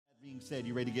said,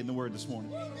 you ready to get in the Word this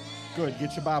morning? Good.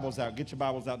 Get your Bibles out. Get your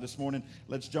Bibles out this morning.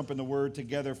 Let's jump in the Word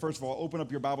together. First of all, open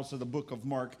up your Bibles to the book of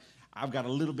Mark. I've got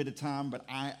a little bit of time, but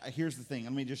here's the thing.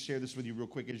 Let me just share this with you real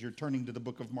quick as you're turning to the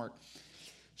book of Mark.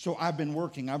 So I've been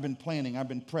working, I've been planning, I've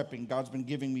been prepping. God's been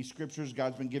giving me scriptures.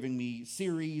 God's been giving me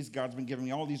series. God's been giving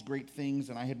me all these great things.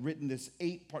 And I had written this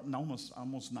 8-part,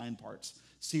 almost 9 parts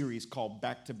series called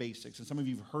Back to Basics. And some of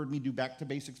you have heard me do Back to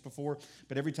Basics before,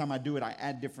 but every time I do it, I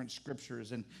add different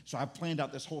scriptures. And so I planned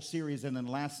out this whole series. And then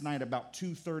last night, about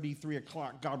 2:30, 3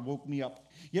 o'clock, God woke me up.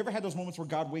 You ever had those moments where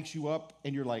God wakes you up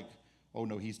and you're like, oh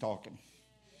no, he's talking?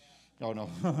 Oh no.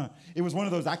 It was one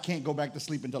of those, I can't go back to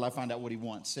sleep until I find out what he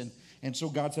wants. And so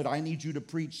God said, I need you to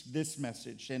preach this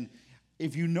message. And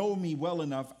if you know me well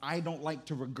enough, I don't like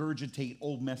to regurgitate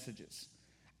old messages.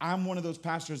 I'm one of those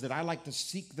pastors that I like to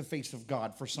seek the face of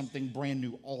God for something brand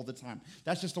new all the time.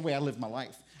 That's just the way I live my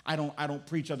life. I don't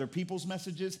preach other people's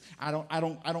messages. I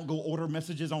don't go order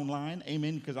messages online.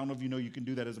 Amen. Because I don't know if you know you can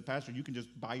do that as a pastor. You can just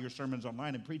buy your sermons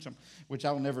online and preach them, which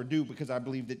I'll never do because I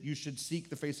believe that you should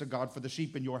seek the face of God for the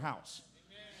sheep in your house.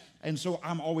 And so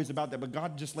I'm always about that. But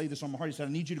God just laid this on my heart. He said,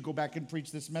 I need you to go back and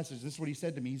preach this message. This is what he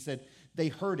said to me. He said, they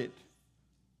heard it,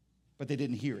 but they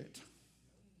didn't hear it.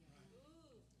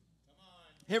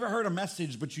 You ever heard a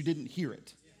message, but you didn't hear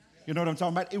it? You know what I'm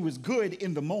talking about? It was good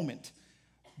in the moment.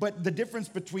 But the difference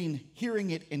between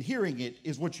hearing it and hearing it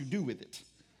is what you do with it.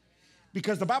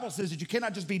 Because the Bible says that you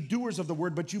cannot just be doers of the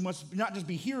word, but you must not just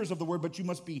be hearers of the word, but you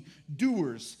must be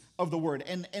doers of the word.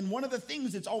 And one of the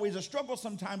things that's always a struggle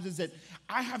sometimes is that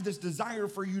I have this desire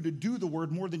for you to do the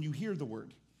word more than you hear the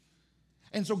word.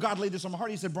 And so God laid this on my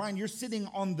heart. He said, Brian, you're sitting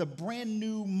on the brand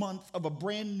new month of a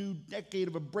brand new decade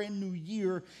of a brand new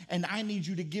year, and I need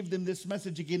you to give them this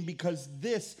message again because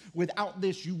without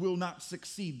this, you will not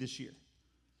succeed this year.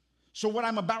 So what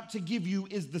I'm about to give you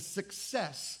is the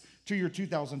success to your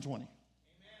 2020. Amen.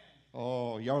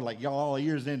 Oh, y'all all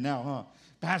ears in now, huh?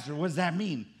 Pastor, what does that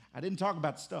mean? I didn't talk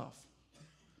about stuff.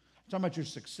 I'm talking about your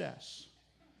success,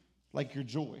 like your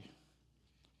joy,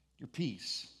 your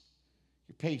peace,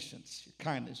 your patience, your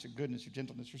kindness, your goodness, your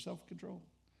gentleness, your self-control.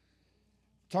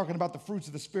 I'm talking about the fruits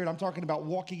of the Spirit. I'm talking about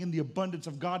walking in the abundance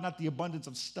of God, not the abundance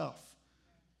of stuff.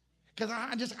 Because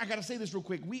I got to say this real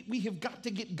quick. We have got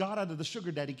to get God out of the sugar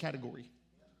daddy category.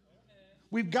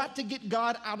 We've got to get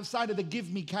God outside of the give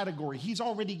me category. He's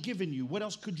already given you. What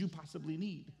else could you possibly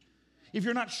need? If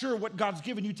you're not sure what God's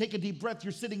given you, take a deep breath.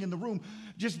 You're sitting in the room.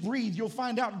 Just breathe. You'll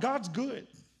find out God's good.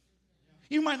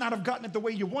 You might not have gotten it the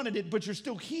way you wanted it, but you're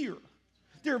still here.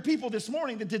 There are people this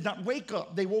morning that did not wake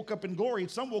up. They woke up in glory.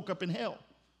 Some woke up in hell.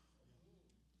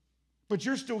 But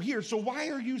you're still here. So why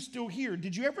are you still here?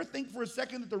 Did you ever think for a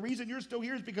second that the reason you're still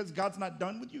here is because God's not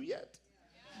done with you yet?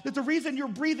 That the reason you're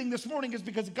breathing this morning is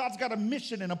because God's got a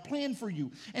mission and a plan for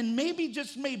you. And maybe,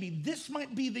 just maybe, this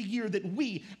might be the year that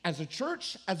we, as a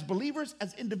church, as believers,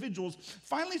 as individuals,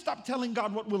 finally stop telling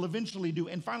God what we'll eventually do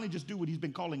and finally just do what he's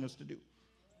been calling us to do.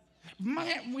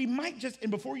 We might just,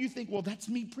 and before you think, well, that's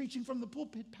me preaching from the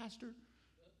pulpit, Pastor,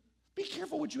 be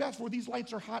careful what you ask for. These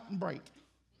lights are hot and bright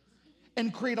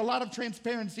and create a lot of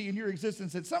transparency in your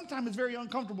existence that sometimes is very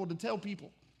uncomfortable to tell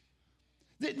people.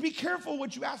 Be careful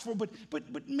what you ask for, but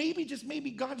maybe, just maybe,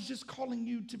 God's just calling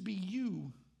you to be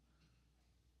you,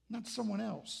 not someone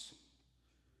else.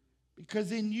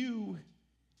 Because in you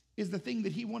is the thing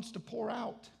that he wants to pour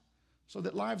out so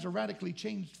that lives are radically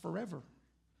changed forever.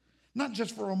 Not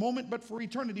just for a moment, but for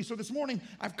eternity. So this morning,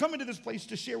 I've come into this place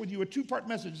to share with you a 2-part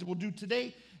message that we'll do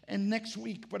today and next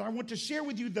week. But I want to share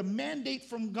with you the mandate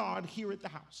from God here at the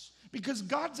house. Because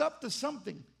God's up to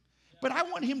something. But I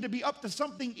want him to be up to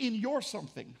something in your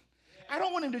something. I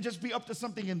don't want him to just be up to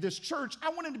something in this church. I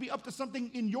want him to be up to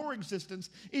something in your existence,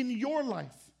 in your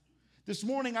life. This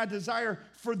morning, I desire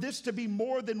for this to be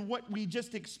more than what we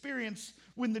just experience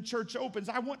when the church opens.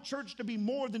 I want church to be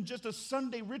more than just a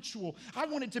Sunday ritual. I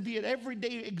want it to be an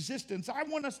everyday existence. I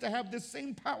want us to have this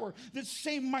same power, this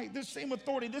same might, this same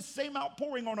authority, this same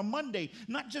outpouring on a Monday,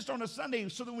 not just on a Sunday,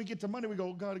 so that when we get to Monday, we go,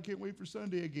 oh, God, I can't wait for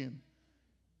Sunday again.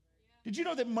 Did you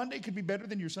know that Monday could be better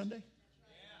than your Sunday?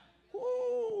 Yeah.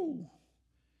 Woo!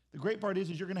 The great part is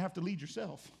you're going to have to lead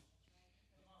yourself.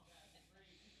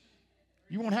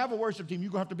 You won't have a worship team.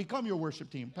 You're going to have to become your worship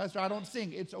team. Pastor, I don't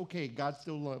sing. It's okay. God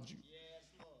still loves you.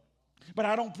 But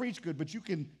I don't preach good, but you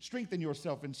can strengthen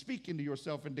yourself and speak into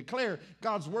yourself and declare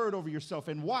God's word over yourself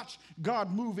and watch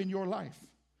God move in your life.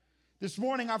 This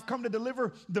morning, I've come to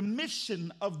deliver the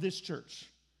mission of this church.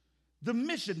 The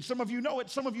mission. Some of you know it,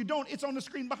 some of you don't. It's on the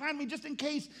screen behind me just in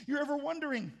case you're ever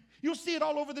wondering. You'll see it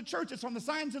all over the church. It's on the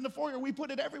signs in the foyer. We put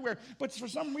it everywhere. But for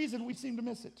some reason, we seem to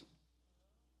miss it.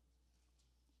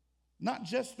 Not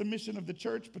just the mission of the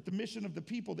church, but the mission of the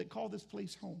people that call this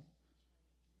place home.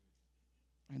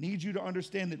 I need you to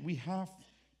understand that we have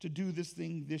to do this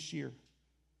thing this year.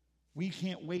 We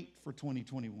can't wait for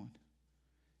 2021.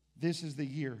 This is the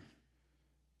year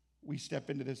we step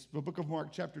into this. The book of Mark,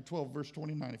 chapter 12, verse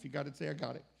 29. If you got it, say, I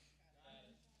got it.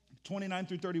 29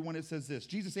 through 31, it says this.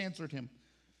 Jesus answered him,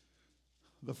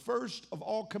 the first of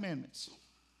all commandments.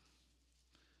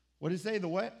 What did it say? The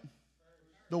what?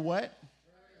 The what?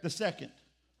 The second.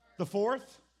 The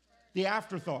fourth? The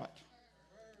afterthought.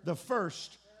 The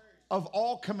first of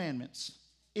all commandments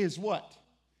is what?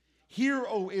 Hear,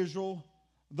 O Israel,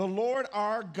 the Lord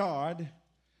our God,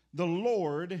 the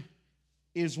Lord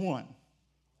is one.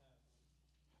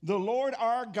 The Lord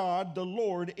our God, the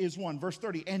Lord is one. Verse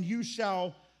 30, and you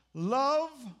shall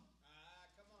love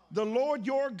the Lord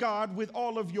your God with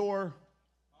all of your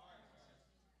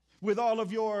with all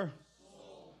of your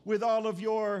with all of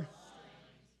your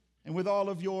and with all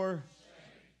of your.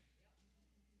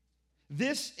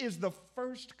 This is the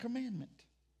first commandment.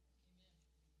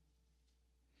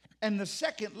 And the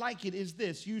second like it is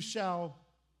this, you shall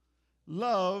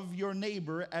love your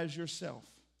neighbor as yourself.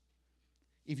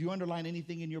 If you underline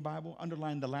anything in your Bible,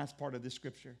 underline the last part of this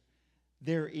scripture.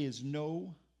 There is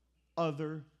no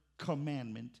other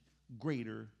commandment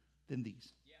greater than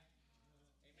these. Yeah.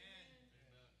 Amen.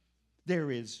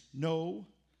 There is no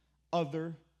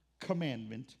other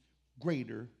commandment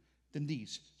greater than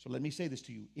these. So let me say this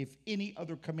to you. If any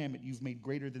other commandment you've made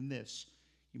greater than this,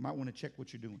 you might want to check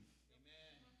what you're doing.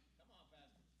 Amen. Come on,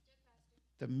 Pastor.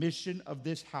 The mission of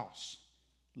this house,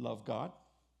 love God,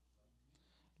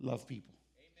 love people.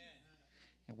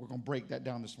 And we're going to break that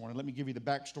down this morning. Let me give you the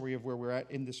backstory of where we're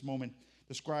at in this moment.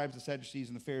 The scribes, the Sadducees,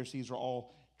 and the Pharisees are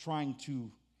all trying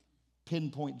to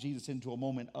pinpoint Jesus into a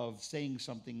moment of saying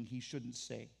something he shouldn't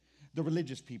say. The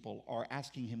religious people are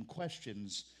asking him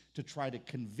questions to try to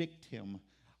convict him,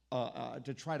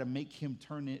 to try to make him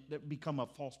become a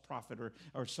false prophet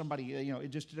or somebody.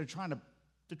 They're trying to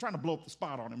blow up the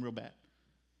spot on him real bad.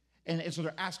 And so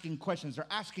they're asking questions. They're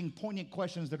asking poignant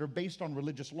questions that are based on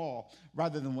religious law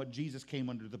rather than what Jesus came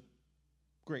under the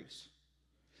grace.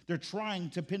 They're trying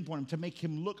to pinpoint him to make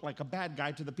him look like a bad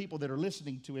guy to the people that are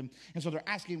listening to him. And so they're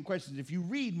asking him questions. If you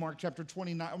read Mark chapter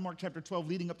 29, Mark chapter 12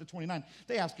 leading up to 29,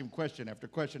 they ask him question after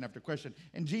question after question.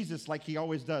 And Jesus, like he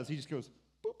always does, he just goes,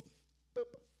 boop, boop,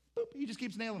 boop. He just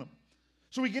keeps nailing them.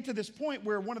 So we get to this point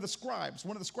where one of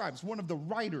the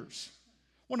writers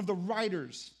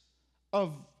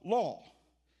of law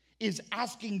is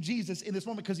asking Jesus in this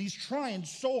moment because he's trying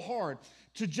so hard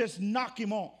to just knock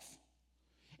him off.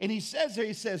 And he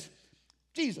says,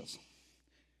 Jesus,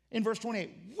 in verse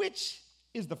 28, which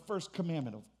is the first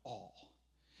commandment of all?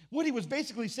 What he was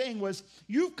basically saying was,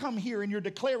 you've come here and you're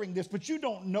declaring this, but you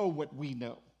don't know what we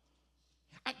know.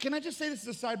 Can I just say this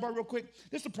as a sidebar real quick?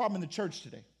 This is the problem in the church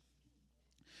today.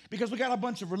 Because we got a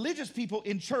bunch of religious people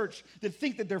in church that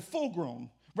think that they're full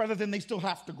grown rather than they still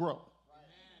have to grow.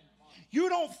 You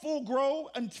don't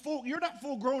you're not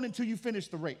full grown until you finish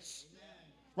the race.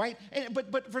 Right?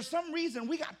 But for some reason,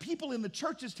 we got people in the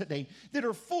churches today that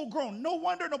are full grown. No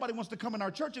wonder nobody wants to come in our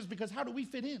churches because how do we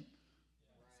fit in?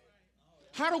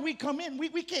 How do we come in?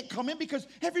 We can't come in because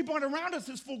everyone around us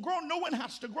is full grown. No one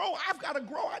has to grow. I've got to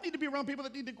grow. I need to be around people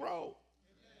that need to grow.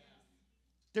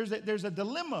 There's a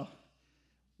dilemma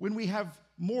when we have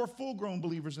more full grown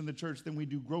believers in the church than we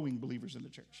do growing believers in the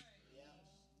church.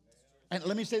 And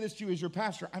let me say this to you as your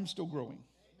pastor, I'm still growing.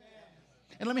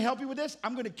 And let me help you with this.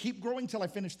 I'm going to keep growing till I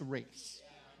finish the race.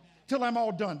 Till I'm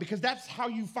all done. Because that's how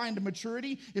you find a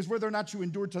maturity, is whether or not you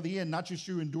endure to the end, not just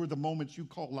you endure the moments you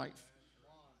call life.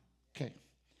 Okay.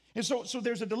 And so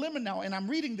there's a dilemma now, and I'm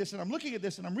reading this, and I'm looking at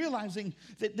this, and I'm realizing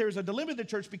that there's a dilemma in the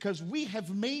church because we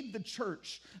have made the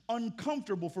church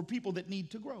uncomfortable for people that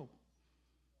need to grow.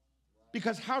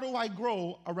 Because how do I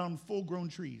grow around full-grown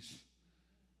trees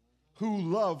who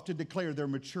love to declare their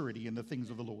maturity in the things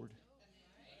of the Lord?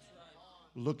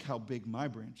 Look how big my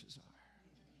branches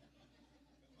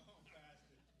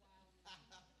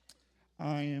are.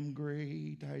 I am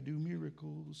great. I do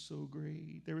miracles so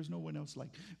great. There is no one else like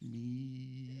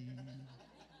me.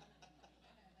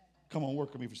 Come on,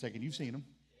 work with me for a second. You've seen them.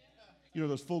 You know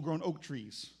those full-grown oak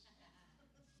trees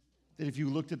that if you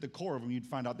looked at the core of them, you'd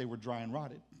find out they were dry and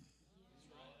rotted.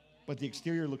 But the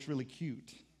exterior looks really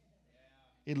cute.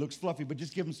 It looks fluffy, but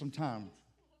just give them some time.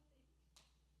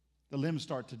 The limbs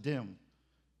start to dim.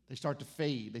 They start to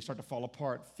fade. They start to fall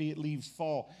apart. Leaves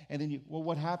fall. And then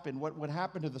what happened? What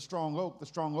happened to the strong oak? The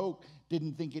strong oak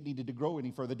didn't think it needed to grow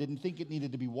any further. Didn't think it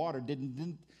needed to be watered.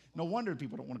 No wonder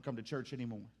people don't want to come to church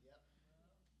anymore.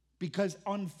 Because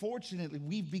unfortunately,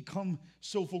 we've become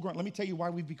so full grown. Let me tell you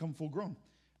why we've become full grown.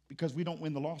 Because we don't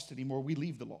win the lost anymore. We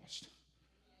leave the lost.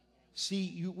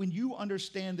 See, when you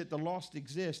understand that the lost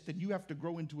exist, then you have to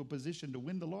grow into a position to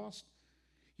win the lost.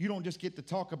 You don't just get to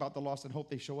talk about the lost and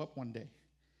hope they show up one day.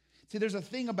 See, there's a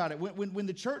thing about it. When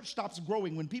the church stops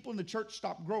growing, when people in the church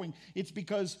stop growing, it's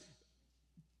because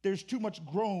there's too much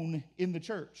grown in the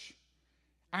church.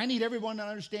 I need everyone to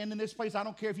understand in this place, I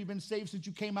don't care if you've been saved since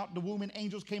you came out the womb and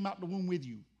angels came out the womb with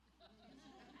you.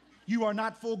 You are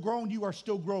not full grown, you are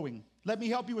still growing. Let me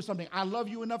help you with something. I love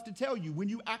you enough to tell you, when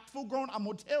you act full grown, I'm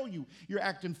going to tell you you're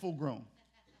acting full grown.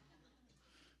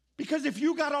 Because if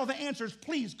you got all the answers,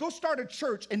 please go start a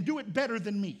church and do it better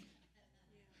than me.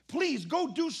 Please go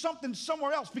do something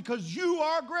somewhere else because you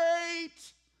are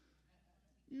great.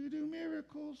 You do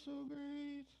miracles so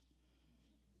great.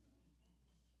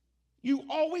 You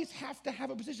always have to have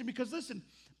a position because, listen,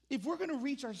 if we're going to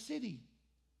reach our city,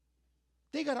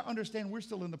 they got to understand we're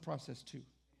still in the process too.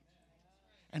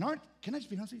 And can I just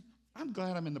be honest with you? I'm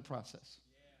glad I'm in the process.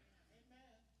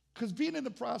 Because being in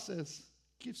the process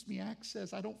gives me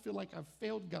access. I don't feel like I've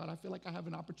failed God. I feel like I have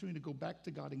an opportunity to go back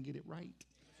to God and get it right.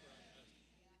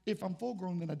 If I'm full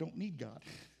grown, then I don't need God.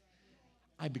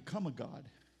 I become a God.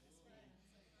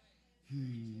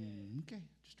 Okay,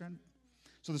 just trying to.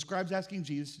 So the scribe's asking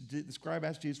Jesus, the scribe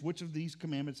asked Jesus, which of these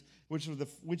commandments, which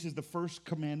is the first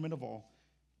commandment of all?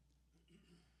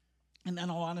 And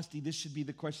in all honesty, this should be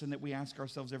the question that we ask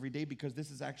ourselves every day because this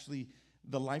is actually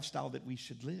the lifestyle that we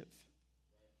should live.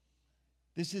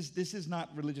 This is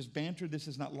not religious banter. This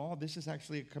is not law. This is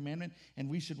actually a commandment, and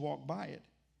we should walk by it.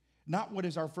 Not what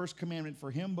is our first commandment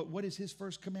for him, but what is his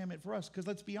first commandment for us? Because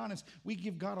let's be honest, we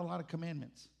give God a lot of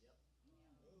commandments.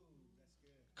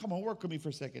 Come on, work with me for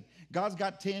a second. God's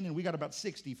got 10, and we got about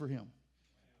 60 for him.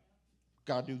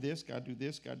 God do this, God do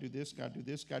this, God do this, God do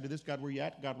this, God do this. God, where you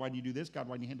at? God, why do you do this? God,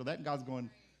 why do you handle that? And God's going,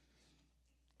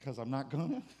 because I'm not going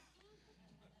to.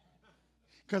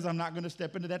 Because I'm not going to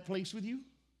step into that place with you.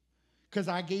 Because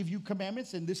I gave you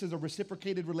commandments, and this is a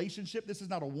reciprocated relationship. This is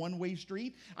not a one-way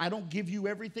street. I don't give you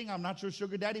everything. I'm not your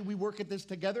sugar daddy. We work at this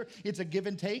together. It's a give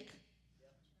and take.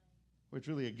 Or it's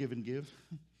really a give and give.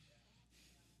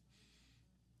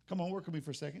 Come on, work with me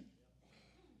for a second.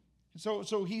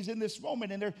 So he's in this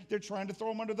moment, and they're trying to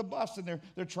throw him under the bus, and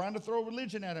they're trying to throw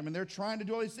religion at him, and they're trying to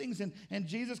do all these things. And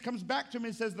Jesus comes back to him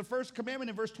and says the first commandment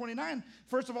in verse 29,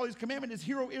 first of all, his commandment is,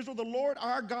 Hear, O Israel, the Lord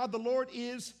our God, the Lord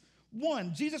is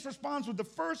one. Jesus responds with the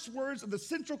first words of the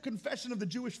central confession of the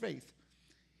Jewish faith.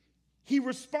 He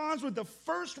responds with the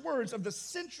first words of the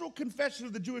central confession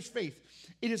of the Jewish faith.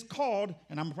 It is called,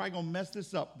 and I'm probably going to mess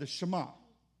this up, the Shema.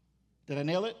 Did I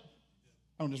nail it?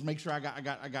 I want to just make sure I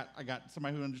got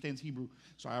somebody who understands Hebrew,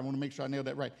 so I want to make sure I nailed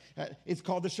that right. It's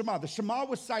called the Shema. The Shema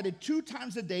was cited 2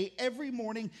 times a day, every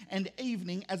morning and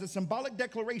evening, as a symbolic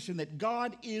declaration that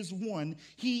God is one.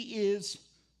 He is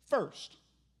first.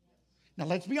 Now,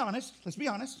 let's be honest.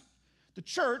 The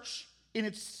church, in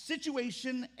its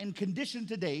situation and condition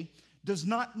today, does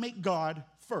not make God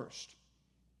first.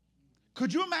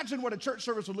 Could you imagine what a church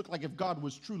service would look like if God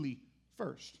was truly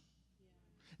first?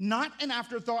 Not an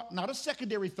afterthought, not a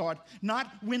secondary thought, not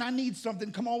when I need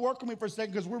something. Come on, work with me for a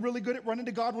second because we're really good at running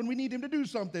to God when we need him to do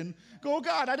something. Go,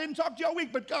 God, I didn't talk to you all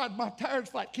week, but God, my tire's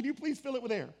flat. Can you please fill it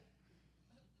with air?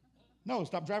 No,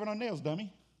 stop driving on nails,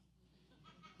 dummy.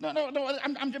 No,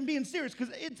 I'm being serious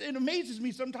because it amazes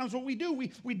me sometimes what we do.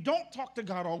 We don't talk to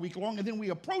God all week long, and then we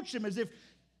approach him as if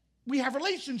we have a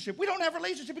relationship. We don't have a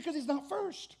relationship because he's not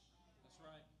first.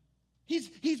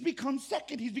 He's become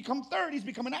second. He's become third. He's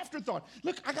become an afterthought.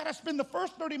 Look, I got to spend the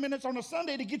first 30 minutes on a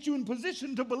Sunday to get you in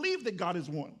position to believe that God is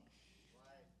one.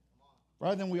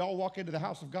 Rather than we all walk into the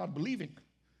house of God believing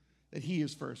that he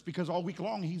is first, because all week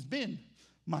long he's been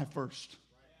my first.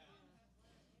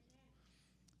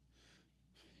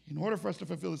 In order for us to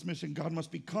fulfill this mission, God must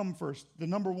become first, the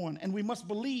number one. And we must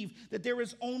believe that there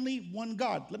is only one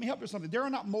God. Let me help you with something. There are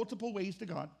not multiple ways to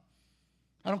God.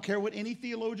 I don't care what any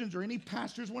theologians or any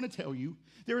pastors want to tell you.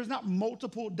 There is not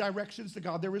multiple directions to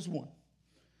God. There is one.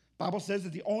 The Bible says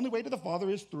that the only way to the Father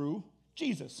is through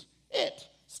Jesus.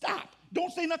 Stop.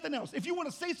 Don't say nothing else. If you want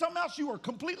to say something else, you are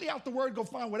completely out the word. Go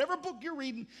find whatever book you're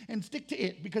reading and stick to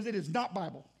it because it is not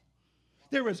Bible.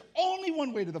 There is only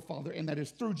one way to the Father, and that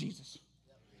is through Jesus.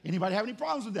 Anybody have any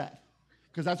problems with that?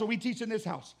 Because that's what we teach in this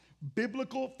house.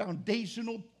 Biblical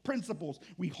foundational principles.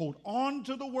 We hold on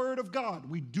to the word of God.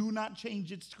 We do not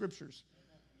change its scriptures.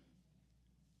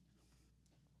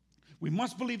 We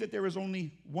must believe that there is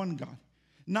only one God.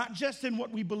 Not just in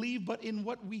what we believe, but in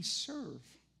what we serve.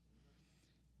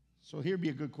 So here'd be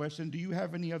a good question. Do you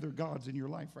have any other gods in your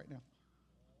life right now?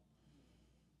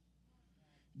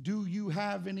 Do you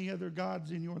have any other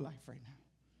gods in your life right now?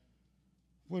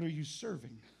 What are you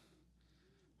serving?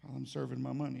 Well, I'm serving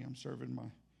my money. I'm serving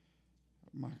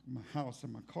my house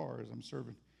and my cars. I'm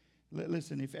serving.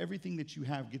 Listen, if everything that you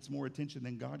have gets more attention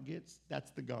than God gets,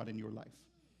 that's the God in your life.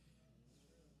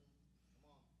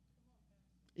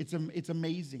 It's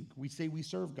amazing. We say we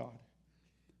serve God,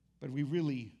 but we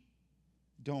really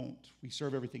don't. We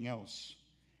serve everything else,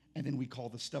 and then we call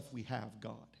the stuff we have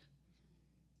God.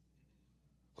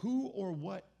 Who or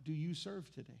what do you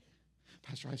serve today?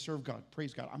 Pastor, I serve God.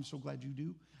 Praise God. I'm so glad you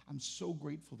do. I'm so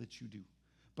grateful that you do.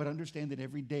 But understand that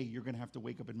every day you're going to have to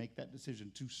wake up and make that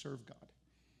decision to serve God.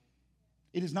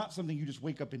 It is not something you just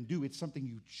wake up and do. It's something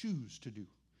you choose to do.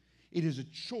 It is a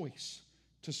choice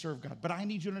to serve God. But I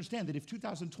need you to understand that if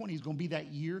 2020 is going to be that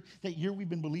year we've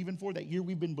been believing for, that year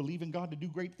we've been believing God to do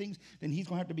great things, then he's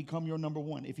going to have to become your number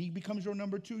one. If he becomes your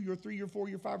number two, your three, your four,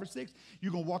 your five, or six,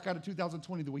 you're going to walk out of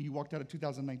 2020 the way you walked out of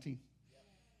 2019.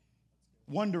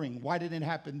 Wondering, why didn't it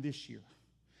happen this year?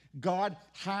 God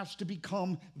has to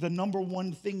become the number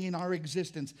one thing in our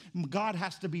existence. God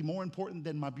has to be more important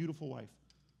than my beautiful wife.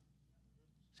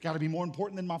 It's got to be more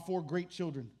important than my 4 great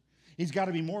children. He's got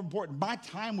to be more important. My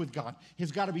time with God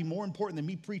has got to be more important than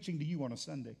me preaching to you on a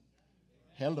Sunday.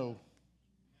 Hello.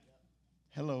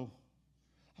 Hello.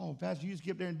 Oh, Pastor, you just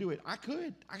get up there and do it. I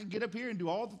could get up here and do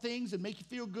all the things and make you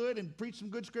feel good and preach some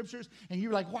good scriptures, and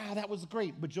you're like, wow, that was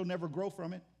great, but you'll never grow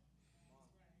from it.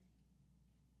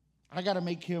 I got to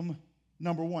make him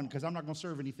number one because I'm not going to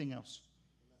serve anything else.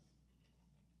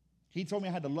 He told me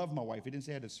I had to love my wife. He didn't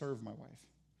say I had to serve my wife.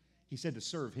 He said to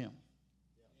serve him.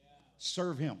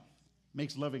 Serve him.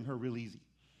 Makes loving her real easy.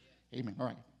 Amen. All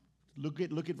right. Look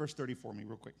at verse 30 for me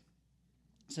real quick.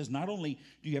 It says, not only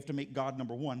do you have to make God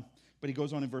number one, but he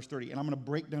goes on in verse 30. And I'm going to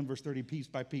break down verse 30 piece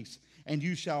by piece. And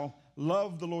you shall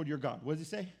love the Lord your God. What does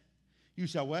he say? You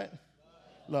shall what?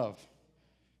 Love.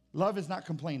 Love is not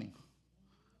complaining.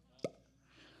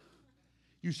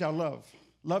 You shall love.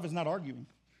 Love is not arguing.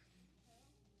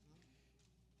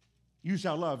 You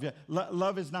shall love. Yeah.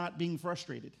 Love is not being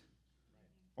frustrated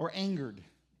or angered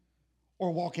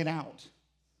or walking out.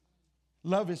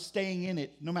 Love is staying in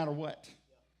it no matter what.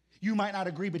 You might not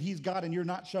agree, but he's God and you're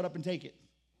not. Shut up and take it.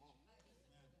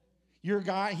 You're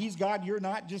God, he's God, you're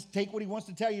not. Just take what he wants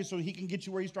to tell you so he can get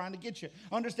you where he's trying to get you.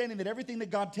 Understanding that everything that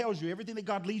God tells you, everything that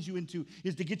God leads you into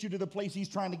is to get you to the place he's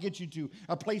trying to get you to,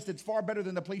 a place that's far better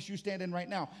than the place you stand in right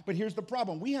now. But here's the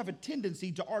problem. We have a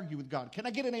tendency to argue with God. Can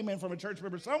I get an amen from a church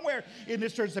member somewhere in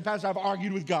this church that, Pastor, I've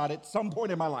argued with God at some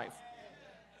point in my life?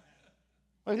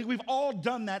 I think we've all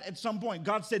done that at some point.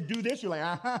 God said, do this. You're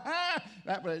like,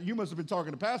 you must have been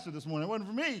talking to Pastor this morning. It wasn't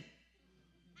for me.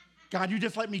 God, you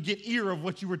just let me get ear of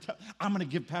what you were telling. I'm going to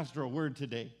give Pastor a word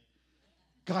today.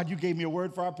 God, you gave me a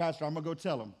word for our pastor. I'm going to go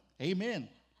tell him. Amen.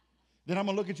 Then I'm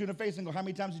going to look at you in the face and go, how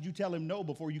many times did you tell him no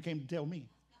before you came to tell me?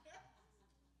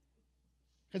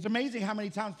 It's amazing how many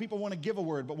times people want to give a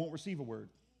word but won't receive a word.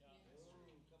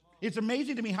 It's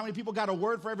amazing to me how many people got a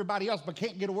word for everybody else but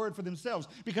can't get a word for themselves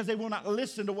because they will not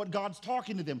listen to what God's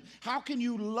talking to them. How can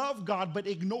you love God but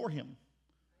ignore him?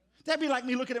 That'd be like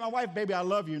me looking at my wife, baby, I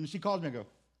love you, and she calls me and I go,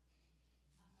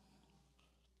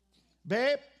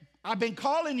 babe, I've been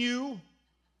calling you.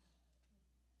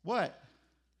 What?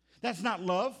 That's not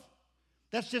love.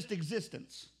 That's just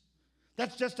existence.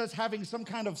 That's just us having some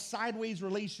kind of sideways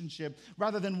relationship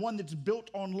rather than one that's built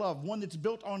on love, one that's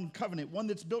built on covenant, one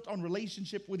that's built on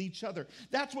relationship with each other.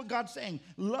 That's what God's saying.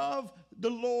 Love the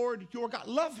Lord your God.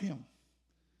 Love him.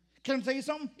 Can I tell you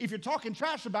something? If you're talking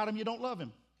trash about him, you don't love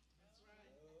him.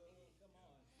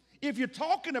 If you're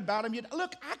talking about him,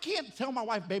 look, I can't tell my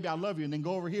wife, baby, I love you, and then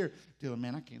go over here, Dylan,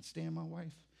 man, I can't stand my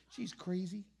wife. She's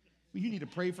crazy. You need to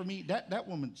pray for me. That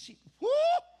woman, whoo,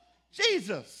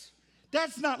 Jesus.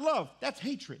 That's not love. That's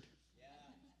hatred.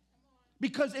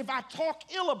 Because if I talk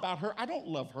ill about her, I don't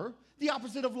love her. The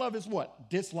opposite of love is what?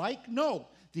 Dislike? No.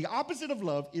 The opposite of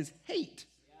love is hate.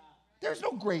 There's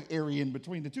no gray area in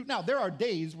between the two. Now, there are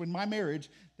days when my marriage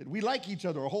that we like each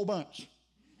other a whole bunch.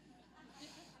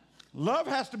 Love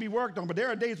has to be worked on, but there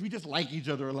are days we just like each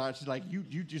other a lot. She's like,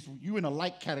 you in a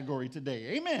like category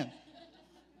today. Amen.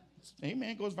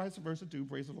 Amen. Goes vice versa too.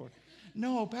 Praise the Lord.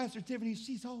 No, Pastor Tiffany,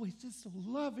 she's always just so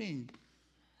loving.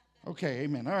 Okay,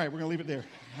 amen. All right, we're going to leave it there.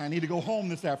 I need to go home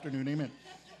this afternoon. Amen.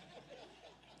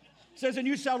 It says, and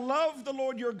you shall love the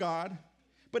Lord your God.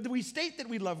 But we state that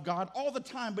we love God all the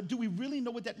time, but do we really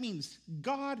know what that means?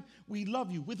 God, we love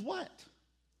you. With what?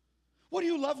 What do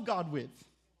you love God with?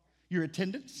 Your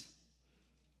attendance?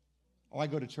 Oh, I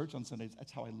go to church on Sundays.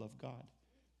 That's how I love God.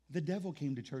 The devil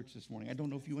came to church this morning. I don't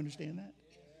know if you understand that.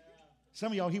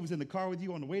 Some of y'all, he was in the car with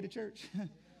you on the way to church,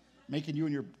 making you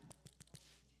and your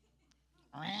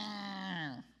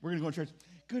We're going to go to church.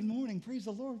 Good morning. Praise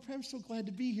the Lord. I'm so glad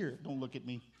to be here. Don't look at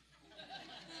me.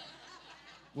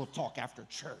 We'll talk after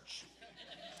church.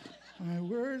 I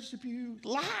worship you.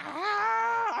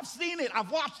 I've seen it. I've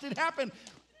watched it happen.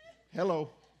 Hello.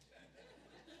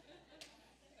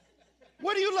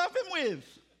 What do you love him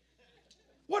with?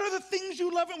 What are the things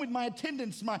you love him with? My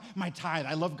attendance, my tithe.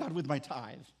 I love God with my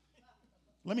tithe.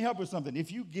 Let me help you with something.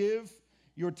 If you give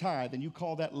your tithe and you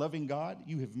call that loving God,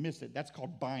 you have missed it. That's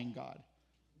called buying God.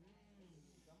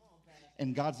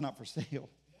 And God's not for sale.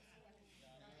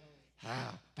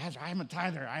 Pastor, I'm a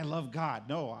tither. I love God.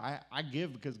 No, I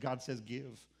give because God says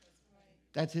give.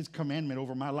 That's his commandment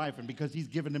over my life. And because he's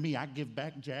given to me, I give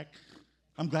back, Jack.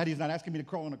 I'm glad he's not asking me to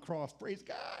crawl on a cross. Praise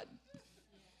God.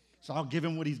 So I'll give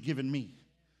him what he's given me.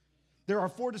 There are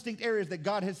 4 distinct areas that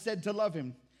God has said to love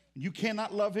him. You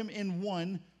cannot love him in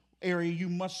one area. You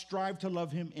must strive to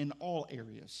love him in all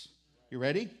areas. You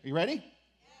ready? Are you ready?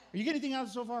 Are you getting anything out of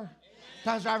it so far?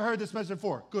 Pastor, I've heard this message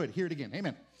before. Good. Hear it again.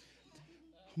 Amen.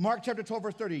 Mark chapter 12,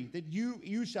 verse 30, that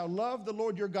you shall love the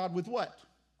Lord your God with what?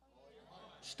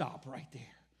 Stop right there.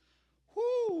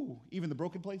 Whoo! Even the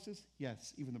broken places?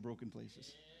 Yes, even the broken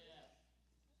places.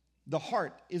 The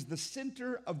heart is the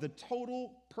center of the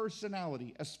total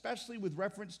personality, especially with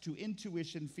reference to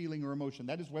intuition, feeling, or emotion.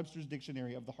 That is Webster's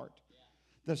dictionary of the heart.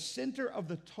 The center of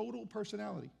the total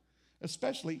personality,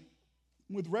 especially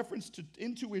with reference to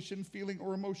intuition, feeling,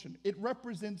 or emotion. It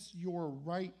represents your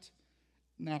right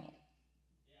now.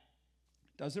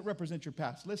 Does it represent your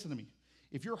past? Listen to me.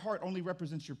 If your heart only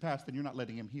represents your past, then you're not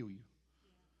letting him heal you.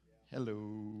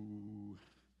 Hello.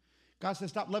 God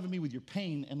says, stop loving me with your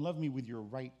pain and love me with your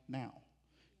right now.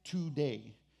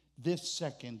 Today, this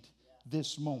second,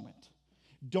 this moment.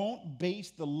 Don't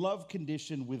base the love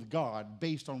condition with God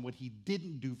based on what he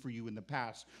didn't do for you in the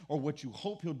past or what you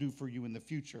hope he'll do for you in the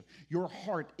future. Your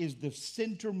heart is the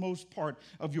centermost part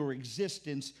of your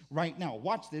existence right now.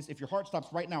 Watch this. If your heart stops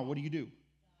right now, what do?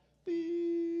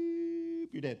 Beep,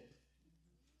 you're dead.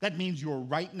 That means your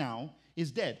right now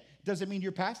is dead. Does it mean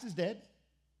your past is dead?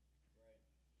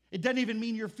 It doesn't even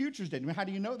mean your future's dead. How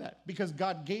do you know that? Because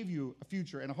God gave you a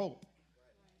future and a hope.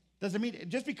 Doesn't mean,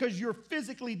 just because you're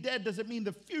physically dead doesn't mean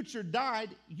the future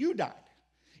died, you died.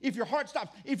 If your heart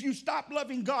stops, if you stop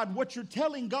loving God, what you're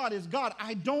telling God is, God,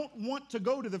 I don't want to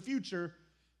go to the future.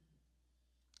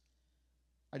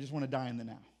 I just want to die in the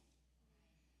now.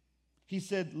 He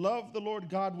said, love the Lord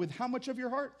God with how much of your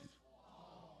heart?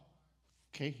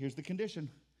 Okay, here's the condition.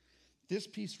 This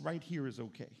piece right here is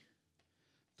okay.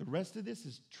 The rest of this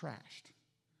is trashed.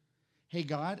 Hey,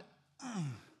 God, here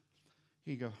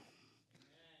you go.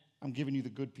 I'm giving you the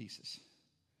good pieces.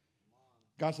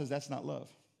 God says that's not love.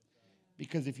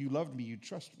 Because if you loved me, you'd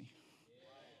trust me.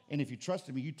 And if you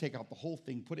trusted me, you'd take out the whole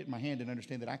thing, put it in my hand, and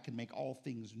understand that I can make all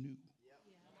things new.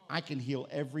 I can heal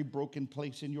every broken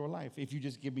place in your life if you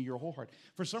just give me your whole heart.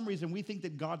 For some reason, we think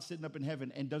that God's sitting up in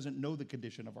heaven and doesn't know the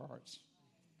condition of our hearts.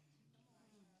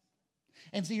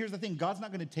 And see, here's the thing. God's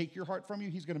not going to take your heart from you.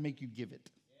 He's going to make you give it.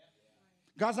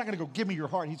 God's not going to go, give me your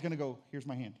heart. He's going to go, here's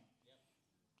my hand.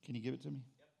 Can you give it to me?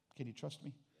 Can you trust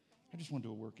me? I just want to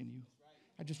do a work in you.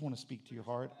 I just want to speak to your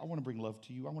heart. I want to bring love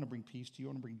to you. I want to bring peace to you. I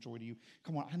want to bring joy to you.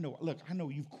 Come on, I know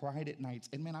you've cried at nights.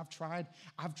 And man, I've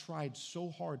tried so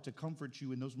hard to comfort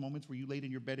you in those moments where you laid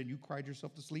in your bed and you cried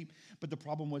yourself to sleep. But the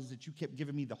problem was that you kept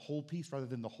giving me the whole piece rather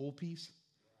than the whole piece.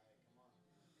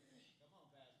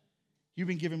 You've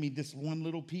been giving me this one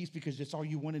little piece because that's all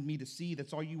you wanted me to see.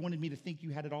 That's all you wanted me to think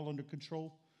you had it all under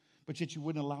control. But yet you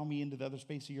wouldn't allow me into the other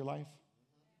space of your life.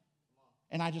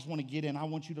 And I just want to get in. I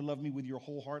want you to love me with your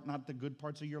whole heart, not the good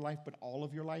parts of your life, but all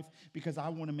of your life, because I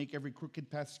want to make every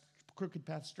crooked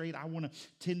path straight. I want to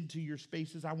tend to your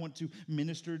spaces. I want to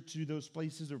minister to those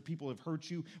places where people have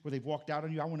hurt you, where they've walked out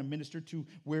on you. I want to minister to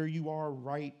where you are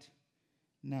right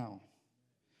now.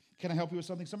 Can I help you with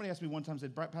something? Somebody asked me one time,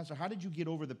 said, Pastor, how did you get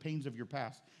over the pains of your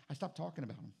past? I stopped talking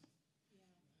about them.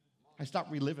 I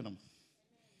stopped reliving them.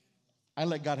 I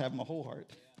let God have my whole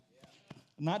heart.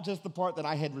 Not just the part that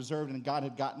I had reserved and God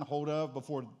had gotten a hold of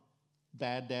before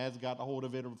bad dads got a hold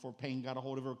of it, or before pain got a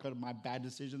hold of it, or because my bad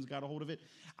decisions got a hold of it.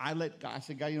 I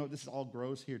said, God, this is all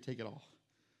gross. Here, take it all.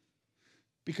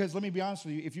 Because let me be honest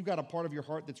with you, if you've got a part of your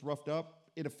heart that's roughed up,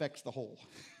 it affects the whole.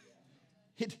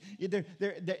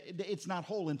 It's not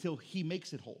whole until he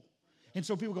makes it whole. And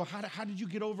so people go, how did you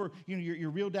get over your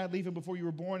real dad leaving before you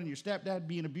were born and your stepdad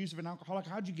being abusive and alcoholic?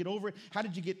 How did you get over it? How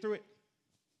did you get through it?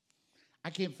 I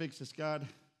can't fix this, God.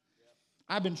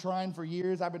 I've been trying for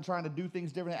years. I've been trying to do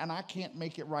things differently, and I can't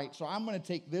make it right. So I'm going to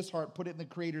take this heart, put it in the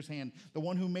Creator's hand, the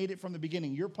one who made it from the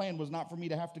beginning. Your plan was not for me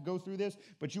to have to go through this,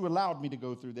 but you allowed me to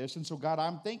go through this. And so, God,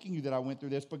 I'm thanking you that I went through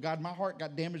this, but God, my heart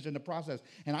got damaged in the process,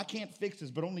 and I can't fix this,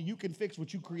 but only you can fix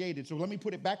what you created. So let me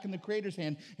put it back in the Creator's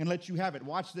hand and let you have it.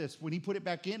 Watch this. When he put it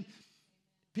back in,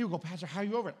 people go, Pastor, how are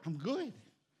you over it? I'm good.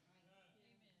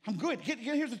 I'm good.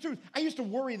 Here's the truth. I used to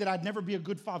worry that I'd never be a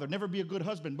good father, never be a good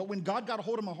husband. But when God got a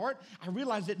hold of my heart, I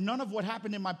realized that none of what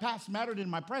happened in my past mattered in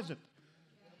my present.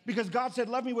 Because God said,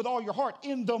 love me with all your heart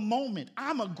in the moment.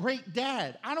 I'm a great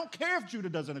dad. I don't care if Judah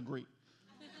doesn't agree.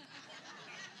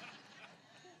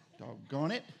 Doggone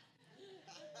it.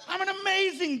 I'm an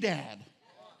amazing dad.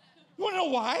 You want to know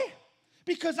why?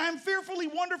 Because I'm fearfully,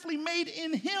 wonderfully made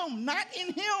in him, not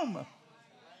in him.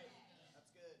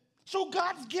 So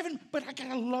God's given, but I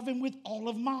got to love him with all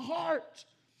of my heart.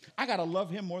 I got to love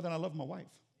him more than I love my wife.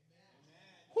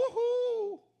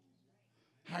 Woohoo!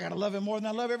 I got to love him more than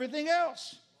I love everything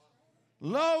else.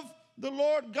 Love the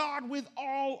Lord God with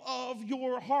all of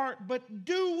your heart. But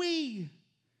do we?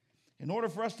 In order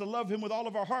for us to love him with all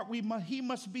of our heart, he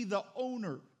must be the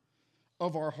owner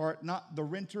of our heart, not the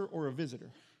renter or a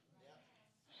visitor.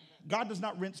 God does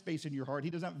not rent space in your heart. He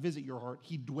does not visit your heart.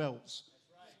 He dwells.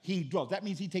 He dwells. That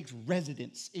means he takes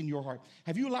residence in your heart.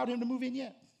 Have you allowed him to move in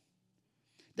yet?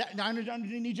 Now, I need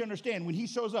you to understand, when he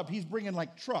shows up, he's bringing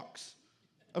like trucks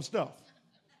of stuff.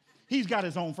 He's got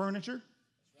his own furniture.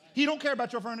 He don't care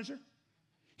about your furniture.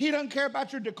 He doesn't care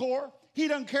about your decor. He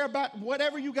doesn't care about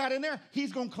whatever you got in there.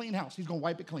 He's going to clean house. He's going to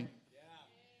wipe it clean.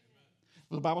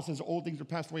 Well, the Bible says old things are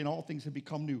passed away and all things have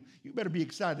become new. You better be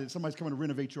excited that somebody's coming to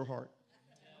renovate your heart.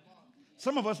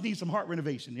 Some of us need some heart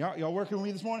renovation. Y'all working with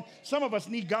me this morning? Some of us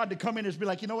need God to come in and be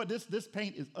like, you know what, this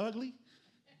paint is ugly.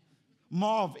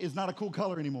 Mauve is not a cool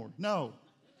color anymore. No.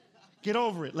 Get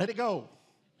over it. Let it go.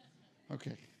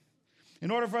 Okay.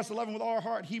 In order for us to love him with all our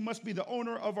heart, he must be the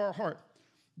owner of our heart.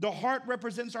 The heart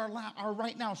represents our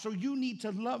right now. So you need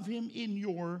to love him in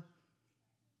your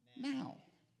now.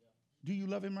 Do you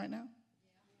love him right now?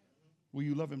 Will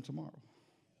you love him tomorrow?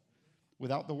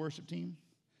 Without the worship team?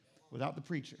 Without the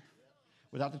preacher?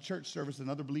 Without the church service and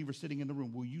other believers sitting in the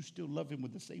room, will you still love him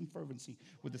with the same fervency,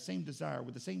 with the same desire,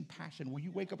 with the same passion? Will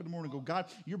you wake up in the morning and go, God,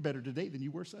 you're better today than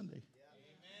you were Sunday?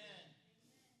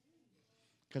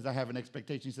 Because I have an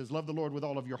expectation. He says, love the Lord with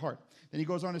all of your heart. Then he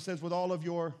goes on and says, with all of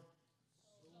your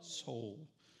soul.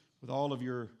 With all of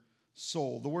your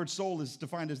soul. The word soul is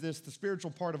defined as this, the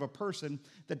spiritual part of a person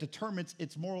that determines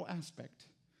its moral aspect.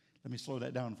 Let me slow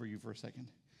that down for you for a second.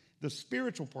 The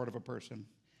spiritual part of a person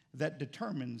that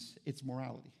determines its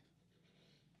morality.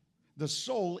 The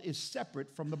soul is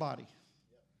separate from the body.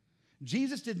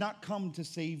 Jesus did not come to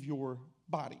save your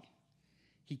body.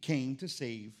 He came to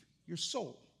save your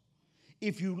soul.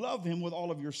 If you love him with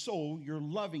all of your soul, you're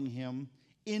loving him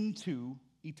into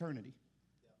eternity.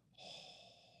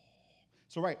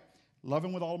 So right, love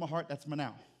him with all of my heart, that's my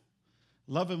now.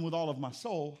 Love him with all of my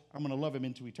soul, I'm going to love him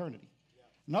into eternity.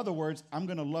 In other words, I'm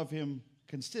going to love him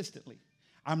consistently.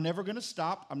 I'm never going to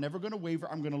stop. I'm never going to waver.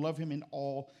 I'm going to love him in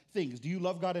all things. Do you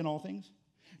love God in all things?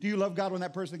 Do you love God when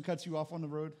that person cuts you off on the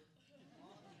road?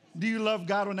 Do you love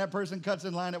God when that person cuts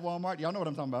in line at Walmart? Y'all know what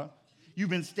I'm talking about.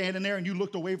 You've been standing there and you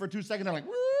looked away for 2 seconds. They're like,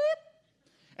 whoop.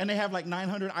 And they have like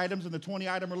 900 items in the 20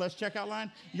 item or less checkout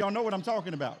line. Y'all know what I'm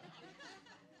talking about.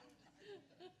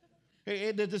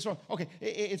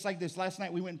 It's like this. Last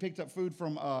night we went and picked up food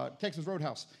from Texas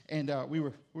Roadhouse, and we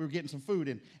were getting some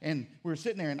food, and we were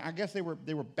sitting there, and I guess they were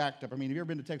backed up. I mean, have you ever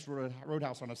been to Texas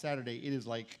Roadhouse on a Saturday? It is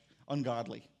like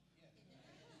ungodly.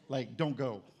 Like, don't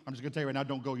go. I'm just gonna tell you right now,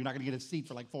 don't go. You're not gonna get a seat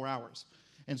for like 4 hours.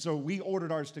 And so we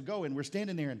ordered ours to go, and we're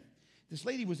standing there, and this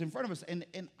lady was in front of us, and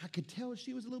I could tell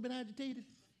she was a little bit agitated.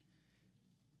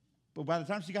 But by the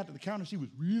time she got to the counter, she was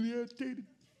really agitated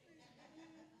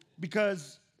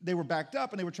because they were backed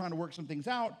up and they were trying to work some things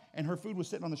out, and her food was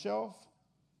sitting on the shelf,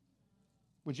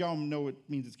 which y'all know it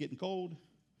means it's getting cold.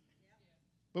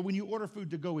 But when you order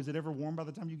food to go, is it ever warm by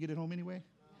the time you get it home anyway?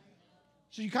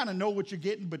 So you kind of know what you're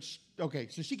getting, but okay,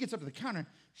 so she gets up to the counter,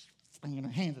 she's flinging her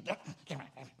hands.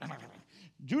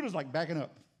 Judah's like backing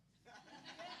up.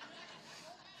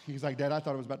 He's like, Dad, I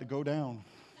thought it was about to go down.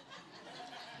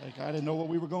 Like, I didn't know what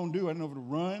we were going to do. I didn't know if to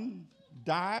run,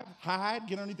 dive, hide,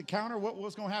 get underneath the counter.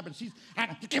 What's going to happen? She's,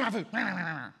 get my food.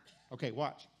 Okay,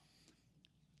 watch.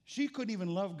 She couldn't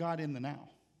even love God in the now.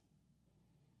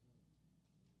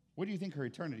 What do you think her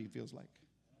eternity feels like?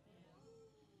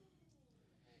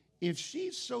 If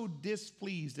she's so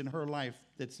displeased in her life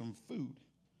that some food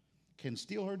can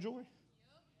steal her joy,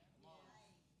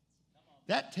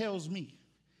 that tells me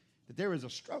that there is a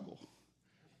struggle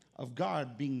of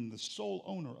God being the sole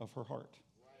owner of her heart.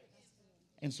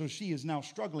 And so she is now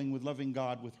struggling with loving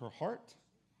God with her heart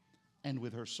and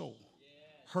with her soul.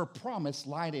 Her promise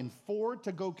lied in 4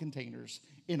 to-go containers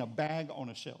in a bag on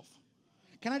a shelf.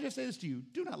 Can I just say this to you?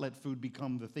 Do not let food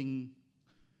become the thing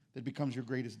that becomes your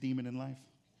greatest demon in life.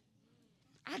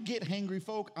 I get hangry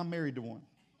folk. I'm married to one.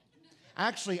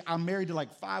 Actually, I'm married to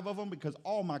like 5 of them because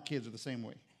all my kids are the same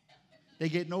way. They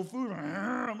get no food.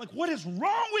 I'm like, what is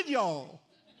wrong with y'all?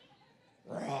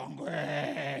 Wrong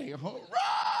way. Run.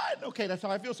 Okay, that's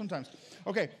how I feel sometimes.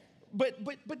 Okay. But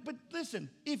listen,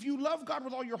 if you love God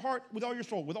with all your heart, with all your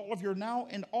soul, with all of your now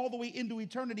and all the way into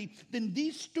eternity, then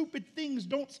these stupid things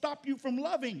don't stop you from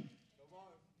loving.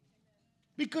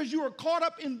 Because you are caught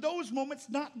up in those moments,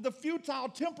 not the futile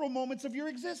temporal moments of your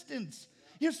existence.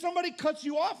 If somebody cuts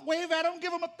you off, wave at them,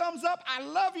 give them a thumbs up. I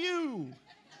love you.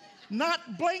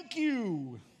 Not blank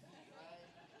you.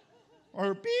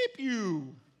 Or beep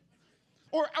you.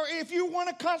 Or if you want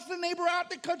to cuss the neighbor out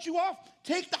that cuts you off,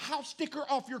 take the house sticker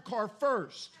off your car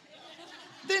first.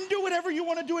 Then do whatever you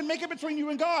want to do and make it between you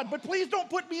and God. But please don't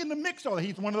put me in the mix. Oh,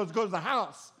 he's one of those who goes to the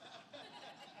house.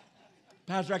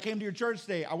 Pastor, I came to your church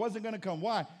today. I wasn't going to come.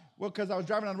 Why? Well, because I was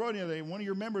driving on the road the other day, and one of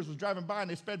your members was driving by,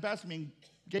 and they sped past me and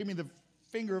gave me the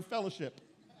finger of fellowship.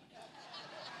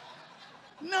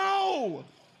 No!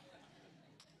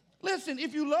 Listen,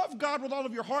 if you love God with all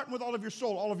of your heart and with all of your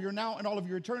soul, all of your now and all of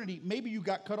your eternity, maybe you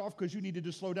got cut off because you needed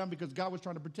to slow down because God was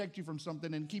trying to protect you from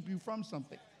something and keep you from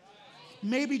something.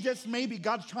 Maybe, just maybe,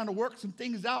 God's trying to work some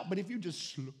things out, but if you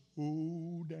just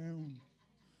slow down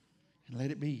and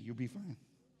let it be, you'll be fine.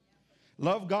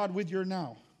 Love God with your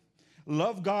now.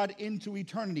 Love God into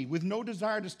eternity with no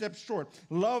desire to step short.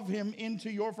 Love him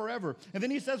into your forever. And then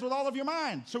he says with all of your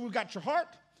mind. So we've got your heart,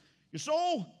 your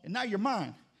soul, and now your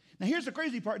mind. Now, here's the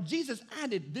crazy part. Jesus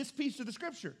added this piece to the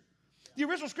scripture. The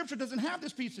original scripture doesn't have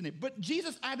this piece in it, but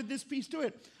Jesus added this piece to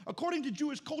it. According to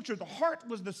Jewish culture, the heart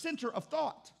was the center of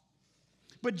thought.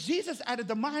 But Jesus added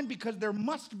the mind because there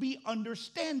must be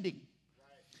understanding.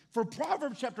 For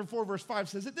Proverbs chapter 4, verse 5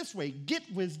 says it this way: get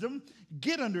wisdom,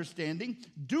 get understanding,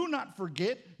 do not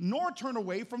forget, nor turn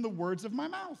away from the words of my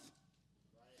mouth.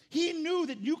 He knew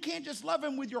that you can't just love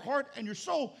him with your heart and your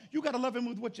soul. You got to love him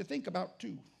with what you think about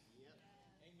too.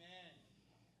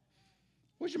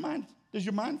 What's your mind? Does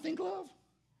your mind think love?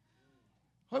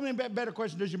 I mean, better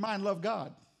question, does your mind love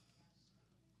God?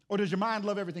 Or does your mind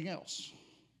love everything else?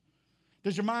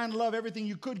 Does your mind love everything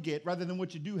you could get rather than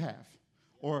what you do have?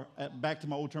 Or back to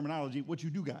my old terminology, what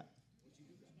you do got?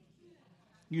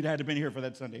 You'd had to been here for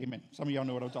that Sunday. Amen. Some of y'all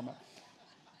know what I'm talking about.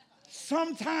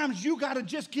 Sometimes you got to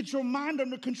just get your mind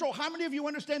under control. How many of you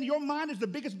understand your mind is the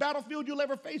biggest battlefield you'll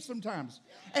ever face sometimes?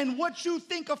 And what you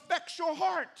think affects your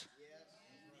heart.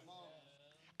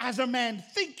 As a man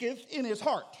thinketh in his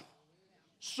heart,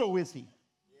 so is he.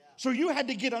 So you had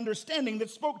to get understanding that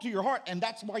spoke to your heart, and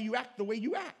that's why you act the way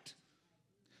you act.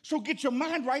 So get your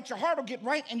mind right, your heart will get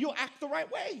right, and you'll act the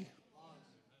right way.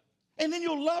 And then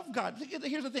you'll love God.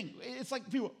 Here's the thing. It's like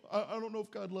people, I don't know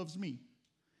if God loves me.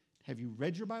 Have you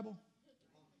read your Bible?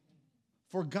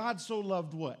 For God so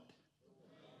loved what?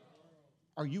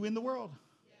 Are you in the world?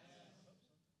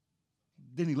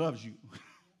 Then he loves you.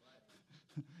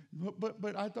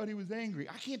 But I thought he was angry.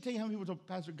 I can't tell you how many people say,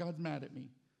 Pastor, God's mad at me.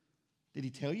 Did he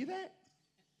tell you that?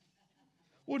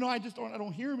 Well, no, I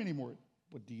don't hear him anymore.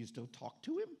 Well, do you still talk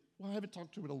to him? Well, I haven't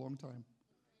talked to him in a long time.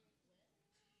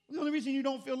 The only reason you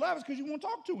don't feel love is because you won't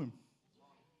talk to him.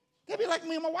 That'd be like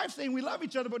me and my wife saying we love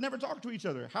each other but never talk to each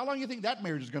other. How long do you think that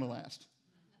marriage is going to last?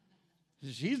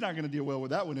 She's not going to deal well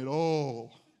with that one at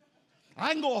all.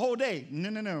 I can go a whole day.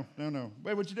 No.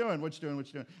 Wait, what you doing? What you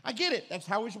doing? I get it. That's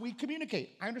how we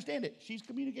communicate. I understand it. She's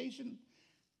communication.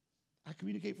 I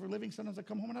communicate for a living. Sometimes I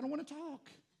come home and I don't want to talk.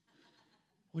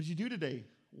 What did you do today?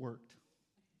 Worked.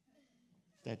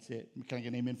 That's it. Can I get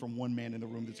an amen from one man in the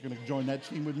room that's going to join that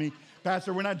team with me?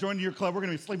 Pastor, we're not joining your club. We're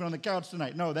going to be sleeping on the couch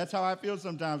tonight. No, that's how I feel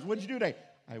sometimes. What did you do today?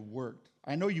 I worked.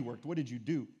 I know you worked. What did you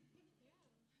do?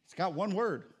 It's got one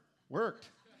word. Worked.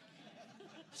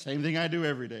 Same thing I do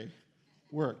every day.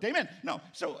 Worked. Amen. No.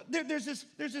 So there's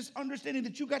this understanding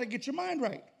that you got to get your mind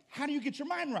right. How do you get your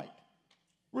mind right?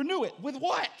 Renew it. With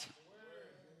what?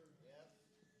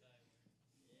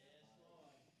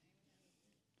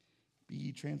 Be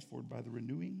ye transformed by the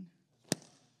renewing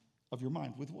of your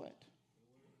mind. With what?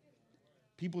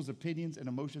 People's opinions and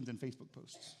emotions and Facebook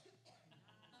posts.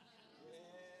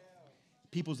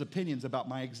 People's opinions about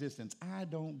my existence. I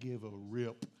don't give a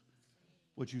rip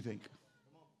what you think.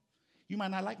 You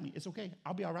might not like me. It's okay.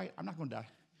 I'll be all right. I'm not going to die.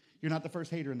 You're not the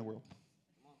first hater in the world.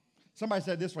 Somebody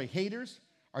said it this way: haters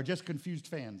are just confused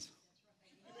fans.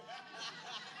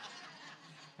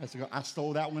 I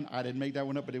stole that one. I didn't make that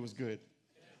one up, but it was good.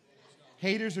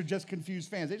 Haters are just confused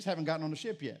fans. They just haven't gotten on the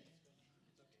ship yet.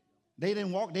 They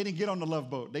didn't get on the Love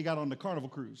Boat. They got on the Carnival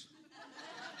cruise.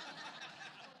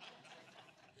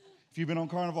 If you've been on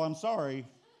Carnival, I'm sorry.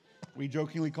 We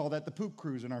jokingly call that the poop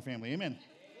cruise in our family. Amen.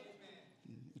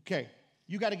 Okay.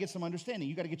 You got to get some understanding.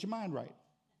 You got to get your mind right.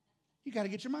 You got to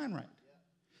get your mind right.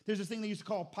 There's this thing they used to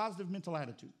call positive mental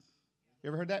attitude. You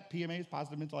ever heard that? PMA is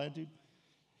positive mental attitude.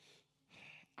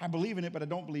 I believe in it, but I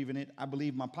don't believe in it. I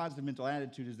believe my positive mental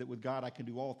attitude is that with God, I can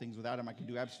do all things. Without him, I can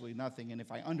do absolutely nothing. And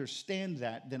if I understand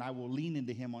that, then I will lean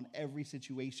into him on every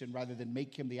situation rather than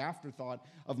make him the afterthought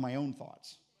of my own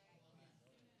thoughts.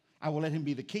 I will let him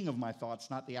be the king of my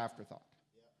thoughts, not the afterthought.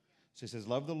 So he says,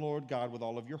 love the Lord God with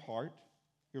all of your heart,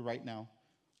 you're right now,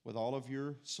 with all of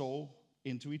your soul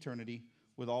into eternity,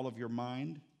 with all of your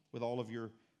mind, with all of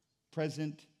your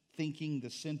present thinking,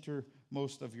 the center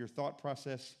most of your thought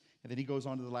process. And then he goes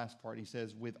on to the last part. He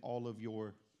says, with all of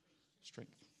your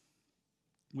strength,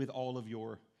 with all of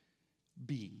your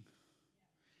being.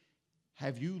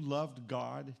 Have you loved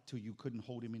God till you couldn't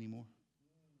hold him anymore?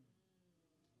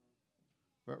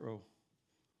 Right row.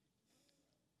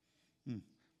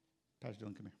 Pastor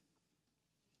Dylan, come here.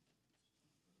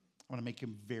 I want to make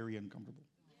him very uncomfortable.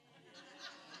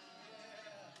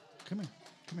 Come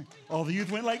here. All the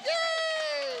youth went like,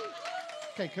 yay!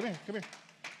 Okay, come here.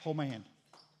 Hold my hand.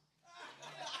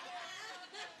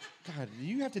 God, do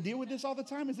you have to deal with this all the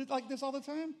time? Is it like this all the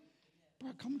time?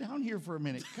 Bro, come down here for a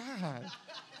minute. God,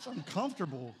 it's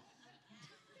uncomfortable.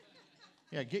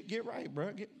 Yeah, get right,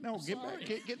 bro.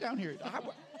 Get down here.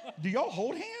 Do y'all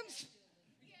hold hands?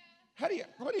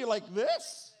 What do you like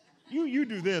this? You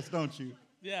do this, don't you?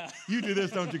 Yeah. You do this,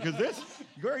 don't you? Because this,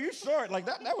 girl, you're short. Like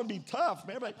that would be tough,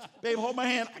 man. Like, babe, hold my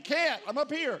hand. I can't. I'm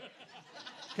up here.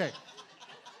 Okay.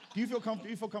 Do you feel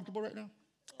comfortable right now?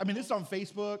 I mean, this is on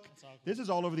Facebook. This is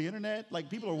all over the internet. Like,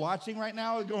 people are watching right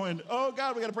now going, oh,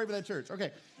 God, we got to pray for that church.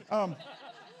 Okay. Do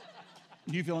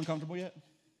you feel uncomfortable yet?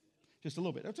 Just a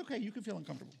little bit. That's okay. You can feel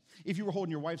uncomfortable. If you were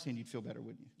holding your wife's hand, you'd feel better,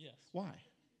 wouldn't you? Yes. Why?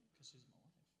 Because she's my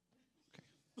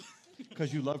wife. Okay.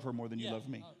 Because you love her more than you love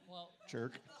me. Well.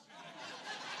 Jerk.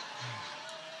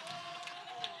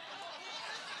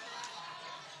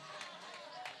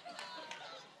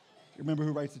 Remember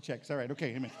who writes the checks. All right.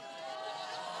 Okay. Amen.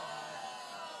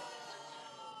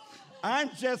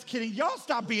 I'm just kidding. Y'all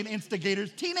stop being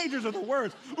instigators. Teenagers are the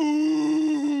worst.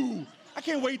 Ooh. I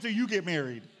can't wait till you get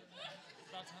married.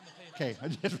 Okay,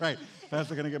 that's right.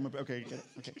 Pastor gonna get my, okay.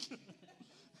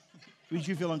 But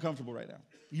you feel uncomfortable right now.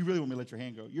 You really want me to let your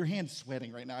hand go. Your hand's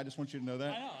sweating right now. I just want you to know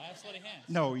that. I know, I have sweaty hands.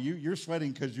 No, you're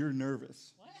sweating because you're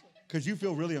nervous. Because you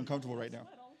feel really uncomfortable right now.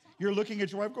 You're looking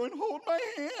at your wife going, hold my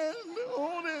hand,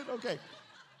 hold it. Okay.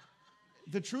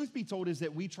 The truth be told is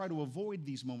that we try to avoid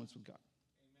these moments with God.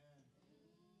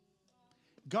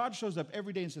 God shows up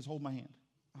every day and says, hold my hand.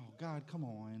 Oh, God, come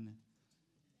on.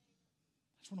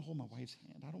 I just want to hold my wife's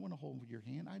hand. I don't want to hold your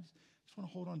hand. I just want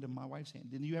to hold on to my wife's hand.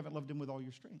 Then you haven't loved him with all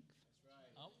your strength. That's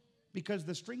right. Oh. Because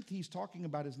the strength he's talking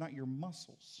about is not your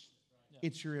muscles. Yeah.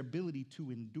 It's your ability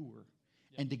to endure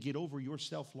and to get over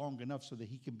yourself long enough so that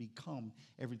he can become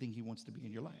everything he wants to be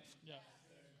in your life. Yeah,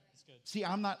 that's good. See,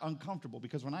 I'm not uncomfortable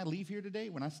because when I leave here today,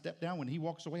 when I step down, when he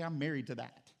walks away, I'm married to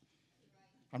that.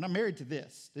 I'm not married to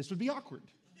this. This would be awkward.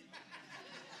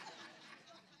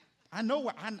 I know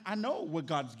what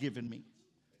God's given me,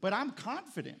 but I'm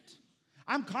confident.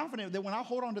 I'm confident that when I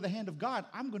hold on to the hand of God,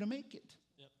 I'm going to make it.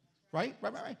 Yep. Right?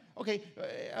 Okay,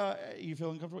 you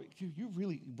feeling comfortable? You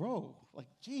really, bro, like,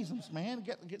 Jesus, man.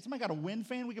 Get somebody got a wind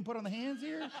fan we can put on the hands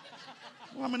here?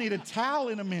 Well, I'm going to need a towel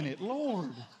in a minute.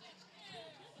 Lord.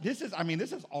 This is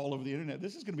all over the internet.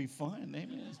 This is going to be fun.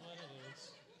 Amen. That's what it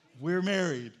is. We're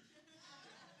married.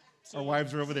 Our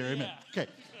wives are over there. Amen. Yeah.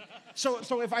 Okay.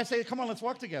 So if I say, come on, let's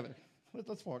walk together.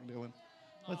 Let's walk, Dylan.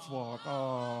 Let's walk.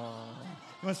 Oh.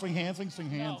 You want to swing hands? Swing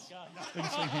hands. No,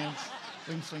 swing hands.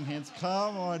 Swing hands.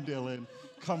 Come on, Dylan.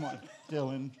 Come on.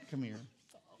 Dylan, come here.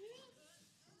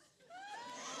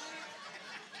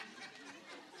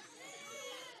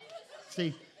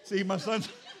 See, my son's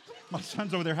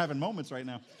over there having moments right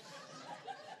now.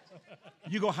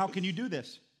 You go, how can you do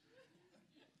this?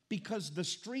 Because the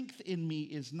strength in me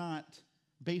is not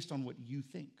based on what you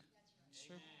think.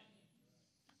 Sure.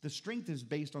 The strength is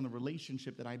based on the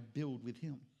relationship that I build with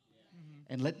him.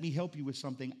 Mm-hmm. And let me help you with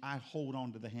something. I hold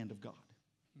on to the hand of God.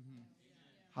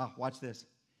 Mm-hmm. Watch this.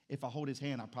 If I hold his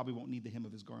hand, I probably won't need the hem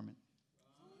of his garment.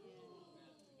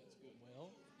 That's good. Well,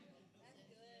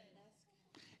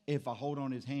 if I hold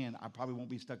on his hand, I probably won't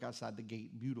be stuck outside the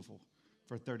gate beautiful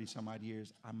for 30 some odd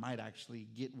years. I might actually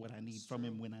get what I need from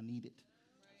him when I need it.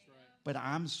 But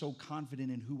I'm so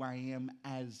confident in who I am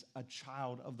as a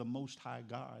child of the Most High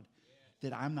God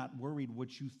that I'm not worried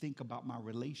what you think about my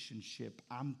relationship.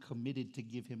 I'm committed to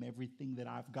give him everything that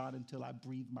I've got until I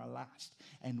breathe my last.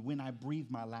 And when I breathe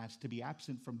my last, to be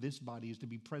absent from this body is to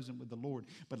be present with the Lord.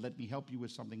 But let me help you with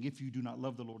something. If you do not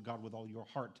love the Lord God with all your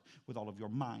heart, with all of your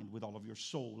mind, with all of your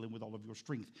soul, and with all of your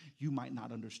strength, you might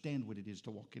not understand what it is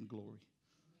to walk in glory.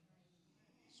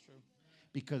 It's true.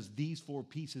 Because these four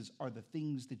pieces are the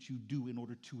things that you do in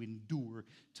order to endure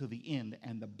to the end.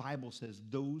 And the Bible says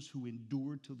those who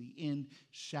endure to the end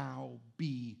shall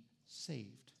be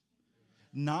saved.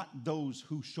 Not those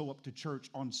who show up to church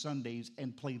on Sundays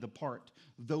and play the part.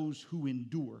 Those who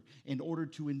endure. In order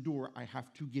to endure, I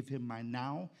have to give him my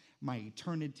now, my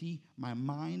eternity, my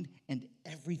mind, and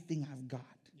everything I've got.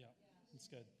 Yeah, that's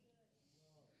good.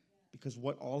 Because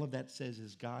what all of that says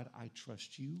is, God, I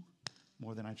trust you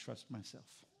more than I trust myself.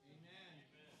 Amen.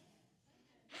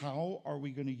 How are we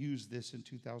going to use this in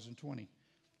 2020?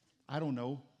 I don't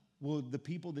know. Will the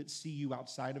people that see you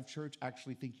outside of church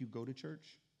actually think you go to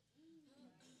church?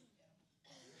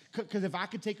 Because if I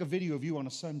could take a video of you on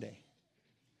a Sunday,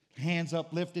 hands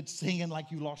uplifted, singing like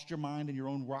you lost your mind in your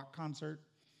own rock concert,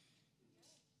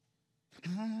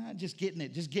 just getting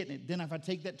it. Then if I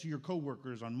take that to your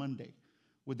coworkers on Monday,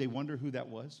 would they wonder who that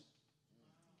was?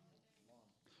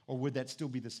 Or would that still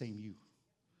be the same you?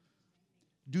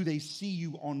 Do they see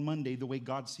you on Monday the way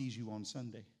God sees you on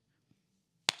Sunday?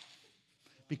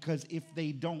 Because if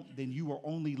they don't, then you are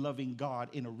only loving God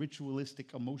in a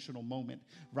ritualistic, emotional moment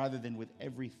rather than with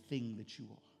everything that you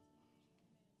are.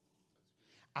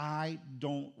 I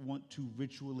don't want to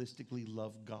ritualistically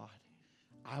love God.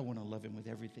 I want to love him with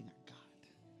everything I got.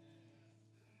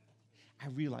 I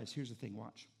realize, here's the thing,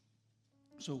 watch.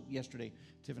 So yesterday,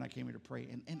 Tiff and I came here to pray,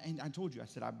 and I told you, I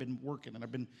said, I've been working, and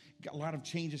I've been got a lot of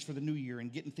changes for the new year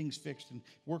and getting things fixed and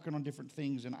working on different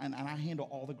things, and I handle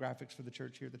all the graphics for the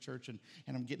church here at the church, and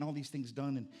I'm getting all these things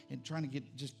done and trying to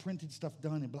get just printed stuff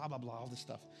done and blah, blah, blah, all this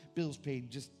stuff. Bills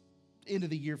paid, just end of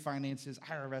the year finances,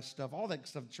 IRS stuff, all that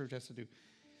stuff the church has to do.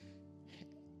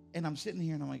 And I'm sitting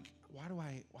here, and I'm like, why do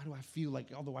I feel like,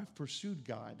 although I've pursued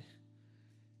God,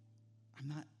 I'm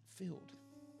not filled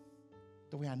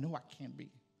the way I know I can be?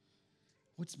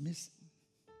 What's missing?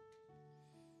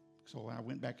 So I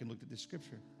went back and looked at this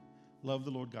scripture. Love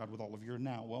the Lord God with all of your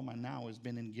now. Well, my now has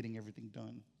been in getting everything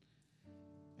done.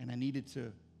 And I needed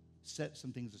to set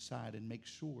some things aside and make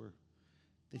sure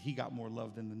that he got more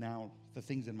love than the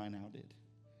things in my now did.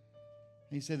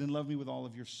 And he said, and love me with all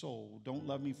of your soul. Don't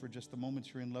love me for just the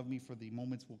moments you're in. Love me for the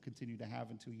moments we'll continue to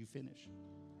have until you finish.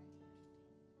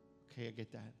 Okay, I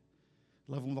get that.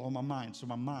 Love him with all my mind. So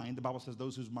my mind, the Bible says,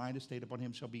 those whose mind is stayed upon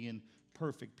him shall be in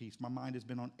perfect peace. My mind has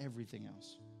been on everything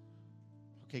else.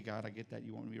 Okay, God, I get that.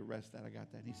 You want me to rest that. I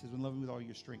got that. And he says, when love him with all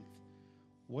your strength.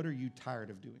 What are you tired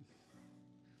of doing?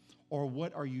 Or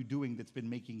what are you doing that's been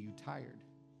making you tired?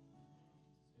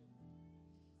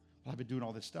 Well, I've been doing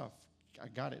all this stuff. I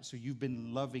got it. So you've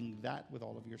been loving that with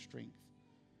all of your strength.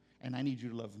 And I need you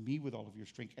to love me with all of your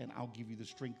strength, and I'll give you the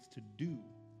strength to do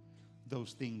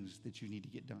those things that you need to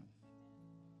get done.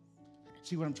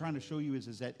 See, what I'm trying to show you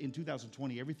is that in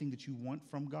 2020, everything that you want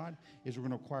from God is we're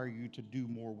going to require you to do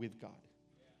more with God.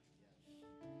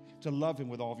 To love him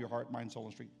with all of your heart, mind, soul,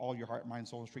 and strength. All your heart, mind,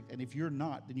 soul, and strength. And if you're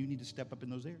not, then you need to step up in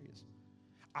those areas.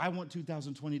 I want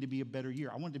 2020 to be a better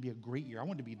year. I want it to be a great year. I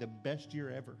want it to be the best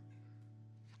year ever.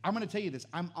 I'm going to tell you this.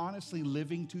 I'm honestly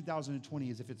living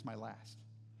 2020 as if it's my last.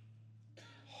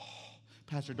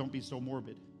 Pastor, don't be so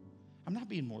morbid. I'm not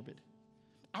being morbid.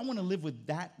 I want to live with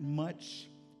that much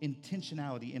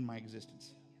intentionality in my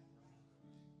existence.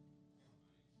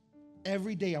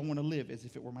 Every day I want to live as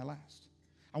if it were my last.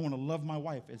 I want to love my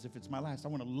wife as if it's my last. I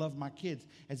want to love my kids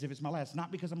as if it's my last.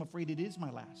 Not because I'm afraid it is my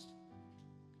last,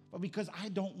 but because I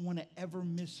don't want to ever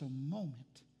miss a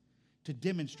moment to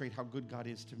demonstrate how good God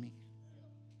is to me.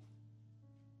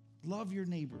 Love your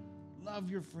neighbor. Love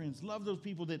your friends. Love those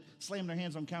people that slam their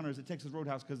hands on counters at Texas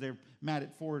Roadhouse because they're mad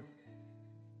at Ford.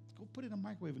 Go put it in a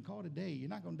microwave and call it a day. You're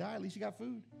not going to die. At least you got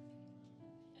food.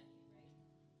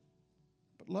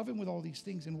 But love him with all these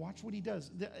things and watch what he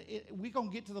does. We're going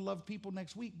to get to the love people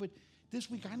next week, but this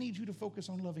week I need you to focus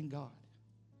on loving God.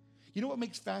 You know what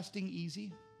makes fasting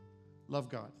easy? Love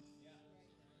God.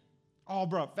 Oh,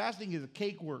 bro, fasting is a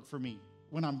cake work for me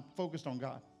when I'm focused on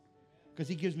God because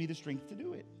he gives me the strength to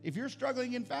do it. If you're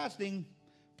struggling in fasting,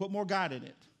 put more God in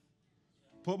it.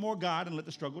 Put more God and let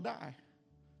the struggle die.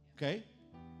 Okay?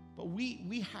 But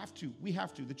we have to.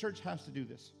 The church has to do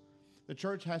this. The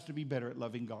church has to be better at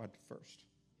loving God first.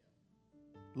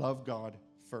 Love God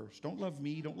first. Don't love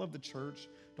me. Don't love the church.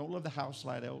 Don't love the house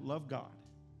slide out. Love God.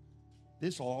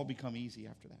 This will all become easy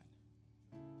after that.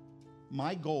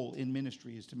 My goal in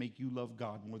ministry is to make you love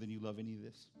God more than you love any of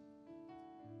this.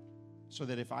 So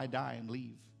that if I die and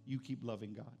leave, you keep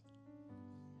loving God.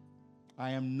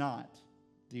 I am not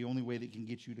the only way that can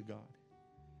get you to God.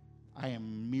 I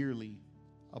am merely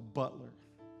a butler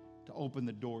to open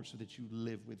the door so that you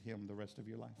live with him the rest of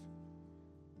your life.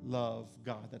 Love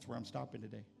God. That's where I'm stopping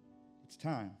today. It's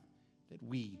time that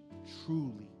we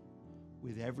truly,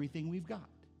 with everything we've got,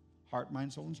 heart,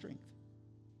 mind, soul, and strength,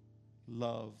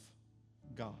 love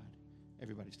God.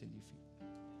 Everybody stand to your feet.